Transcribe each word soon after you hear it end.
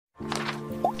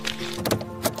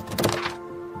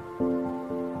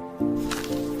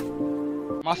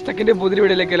മാസ്റ്റക്കിൻ്റെ പുതിയ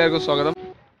വീഡിയോയിലേക്ക് എല്ലാവർക്കും സ്വാഗതം.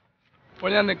 ഇപ്പോൾ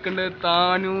ഞാൻ നിൽക്കുന്നത്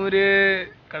താനൂര്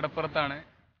കടപ്പുറത്താണ്.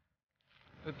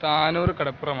 ഇത് താനൂർ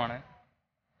കടപ്പുറമാണ്.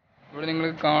 ഇവിടെ നിങ്ങൾ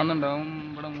കാണുന്നുണ്ടാവും,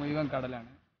 ഇവിടെ മുഴുവൻ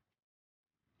കടലാണ്,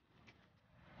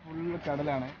 ഫുള്ള്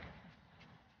കടലാണ്.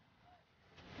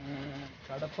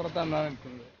 കടപ്പുറത്താണ്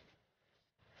നിൽക്കുന്നത്,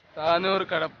 താനൂർ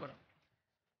കടപ്പുറം.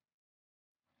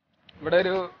 ഇവിടെ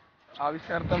ഒരു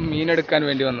ആവശ്യാർത്ഥം മീനെടുക്കാൻ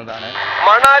വേണ്ടി വന്നതാണ്.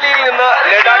 മണാലിയിൽ നിന്ന്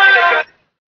ലഡാക്കിലേക്ക്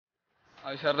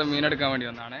ആവശ്യാർത്ഥം മീനെടുക്കാൻ വേണ്ടി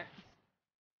വന്നതാണ്.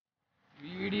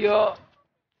 വീഡിയോ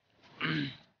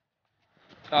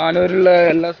താനൂരിലുള്ള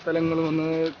എല്ലാ സ്ഥലങ്ങളും ഒന്ന്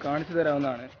കാണിച്ചു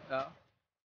തരാവുന്നതാണ്.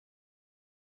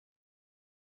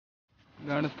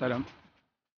 ഇതാണ് സ്ഥലം.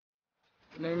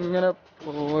 പിന്നെ ഇങ്ങനെ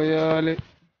പോയാൽ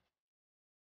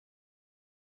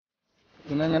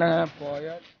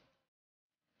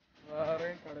വേറെ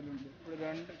കടലുണ്ട്. ഇവിടെ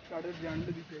രണ്ട്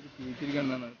ദിശയായിട്ട്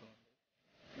തിരിച്ചിരിക്കണമെന്നാണ് തോന്നുന്നത്.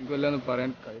 എനിക്കെല്ലാം ഒന്നും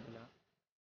പറയാൻ കഴിയില്ല.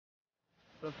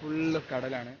 ഇവിടെ ഫുള്ള്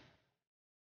കടലാണ്.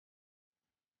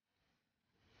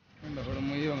 ഉണ്ടോ ഇവിടെ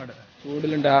മുഴുവൻ കട.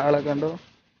 ചൂടിലുണ്ട്, ആളെ കണ്ടോ?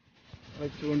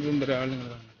 ചൂണ്ടിലുണ്ട് ഒരാൾ നിങ്ങൾ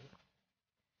കാണുന്നത്.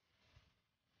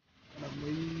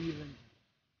 മുഴുവൻ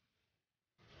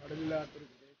കടലില്ലാത്തൊരു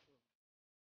പ്രദേശം,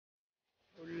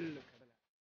 ഫുള്ള് കടലാണ്.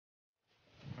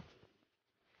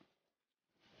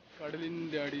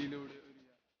 കടലിൻ്റെ അടിയിലൂടെ ഒരു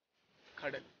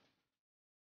കടൽ.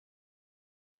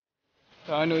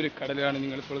 താനൂര് കടലാണ്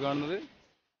നിങ്ങളിപ്പോൾ കാണുന്നത്.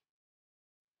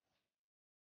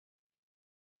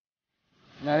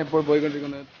 ഞാനിപ്പോൾ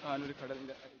പോയിക്കൊണ്ടിരിക്കുന്നത് താനൂര്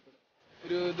കടലിൻ്റെ അടിയിലൂടെ.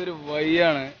 ഇതൊരു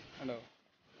വഴിയാണ്, കണ്ടോ?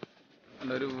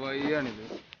 ഒരു വഴിയാണിത്.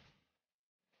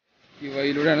 ഈ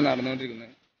വഴിയിലൂടെയാണ്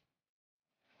നടന്നുകൊണ്ടിരിക്കുന്നത്.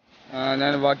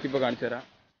 ഞാൻ ബാക്കി ഇപ്പോൾ കാണിച്ചു തരാം.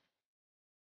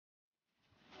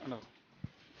 കണ്ടോ?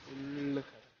 ഫുള്ള്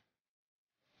കടൽ,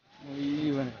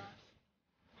 മുഴുവൻ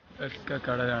ഒക്കെ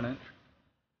കടലാണ്.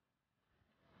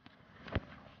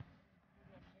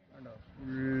 കണ്ടോ?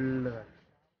 ഫുള്ള് കടൽ,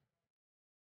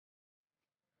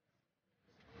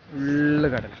 ഫുള്ള്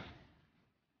കടൽ.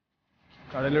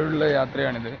 കടലിലുള്ള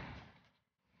യാത്രയാണിത്.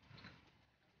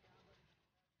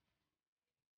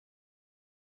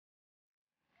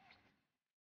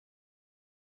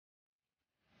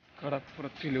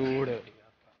 കടപ്പുറത്തിലൂടെ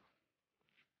യാത്ര,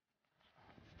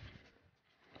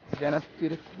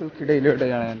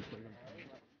 ജനത്തിരക്കുകൾക്കിടയിലൂടെയാണ് ഞാൻ പോകുന്നത്.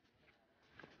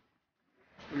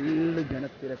 ഫുള്ള്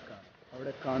ജനത്തിരക്കാണ്.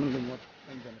 അവിടെ കാണുന്നത്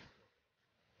മൊത്തം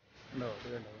ഉണ്ടോ?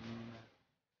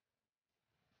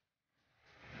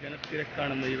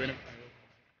 ജനത്തിരക്കാണ് മുഴുവനും.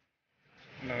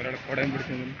 ഒരാളെ കുടയും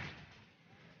പിടിച്ചു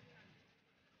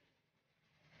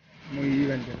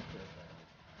മുഴുവൻ ജനത്തിരക്കാണ്.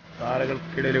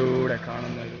 പാറകൾക്കിടയിലൂടെ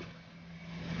കാണുന്നത്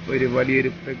ഒരു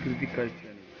വലിയൊരു പ്രകൃതി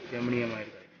കാഴ്ചയാണ്, രമണീയമായ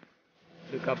കാഴ്ച.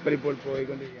 ഒരു കപ്പൽ ഇപ്പോൾ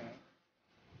പോയിക്കൊണ്ടിരിക്കുകയാണ്.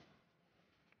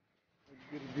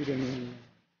 പ്രകൃതി രമണീയം.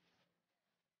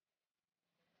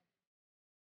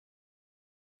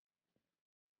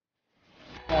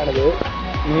 ആണത്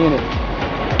മീന്.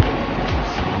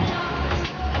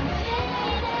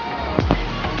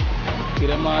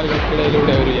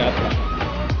 തിരമാലകൾക്കിടയിലൂടെ ഒരു യാത്ര.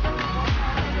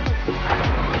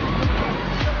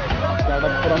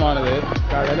 കടപ്പുറമാണിത്,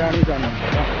 കടലാണ് ഈ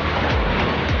കാണുന്നത്.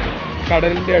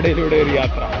 കടലിന്റെ ഇടയിലൂടെ ഒരു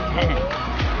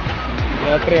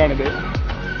യാത്രയാണിത്.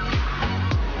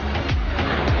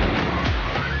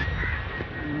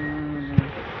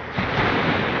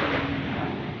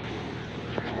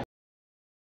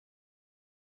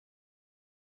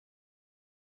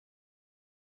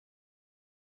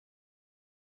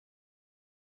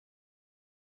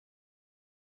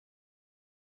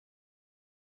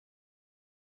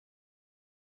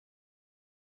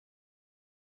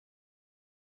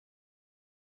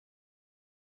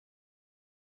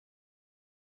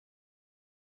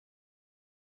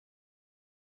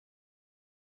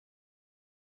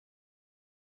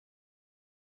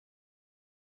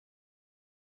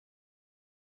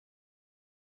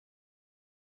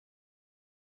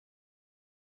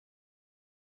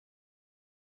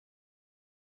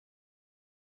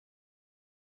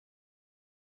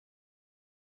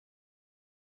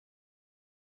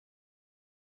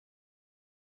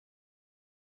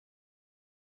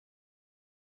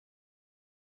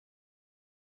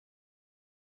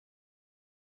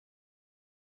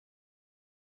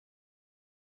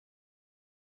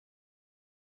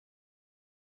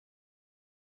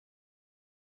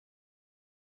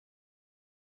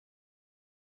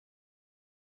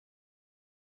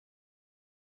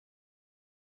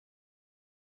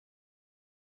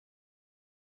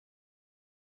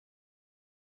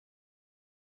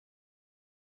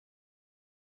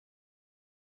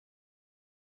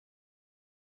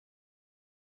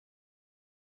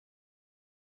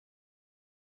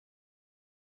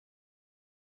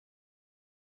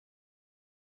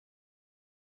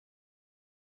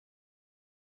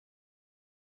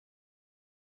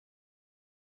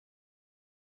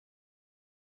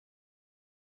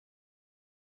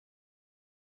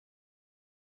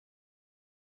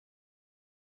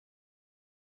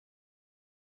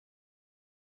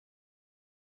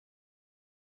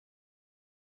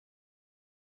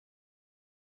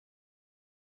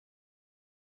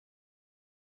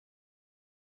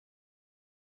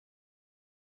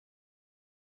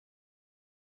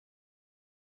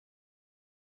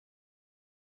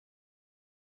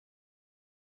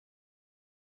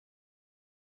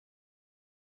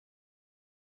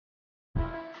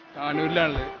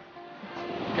 താനൂരിലാണുള്ളത്.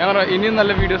 ക്യാമറ ഇനിയും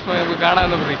നല്ല വീഡിയോസ് നമുക്ക്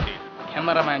കാണാമെന്ന് പ്രതീക്ഷിക്കും.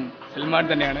 ക്യാമറമാൻ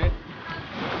സൽമാൻ തന്നെയാണ്.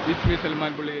 വിസ്മി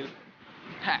സൽമാൻ പുള്ളിയിൽ.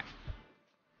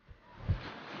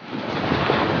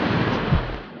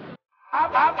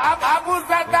 Abu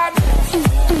Zadan.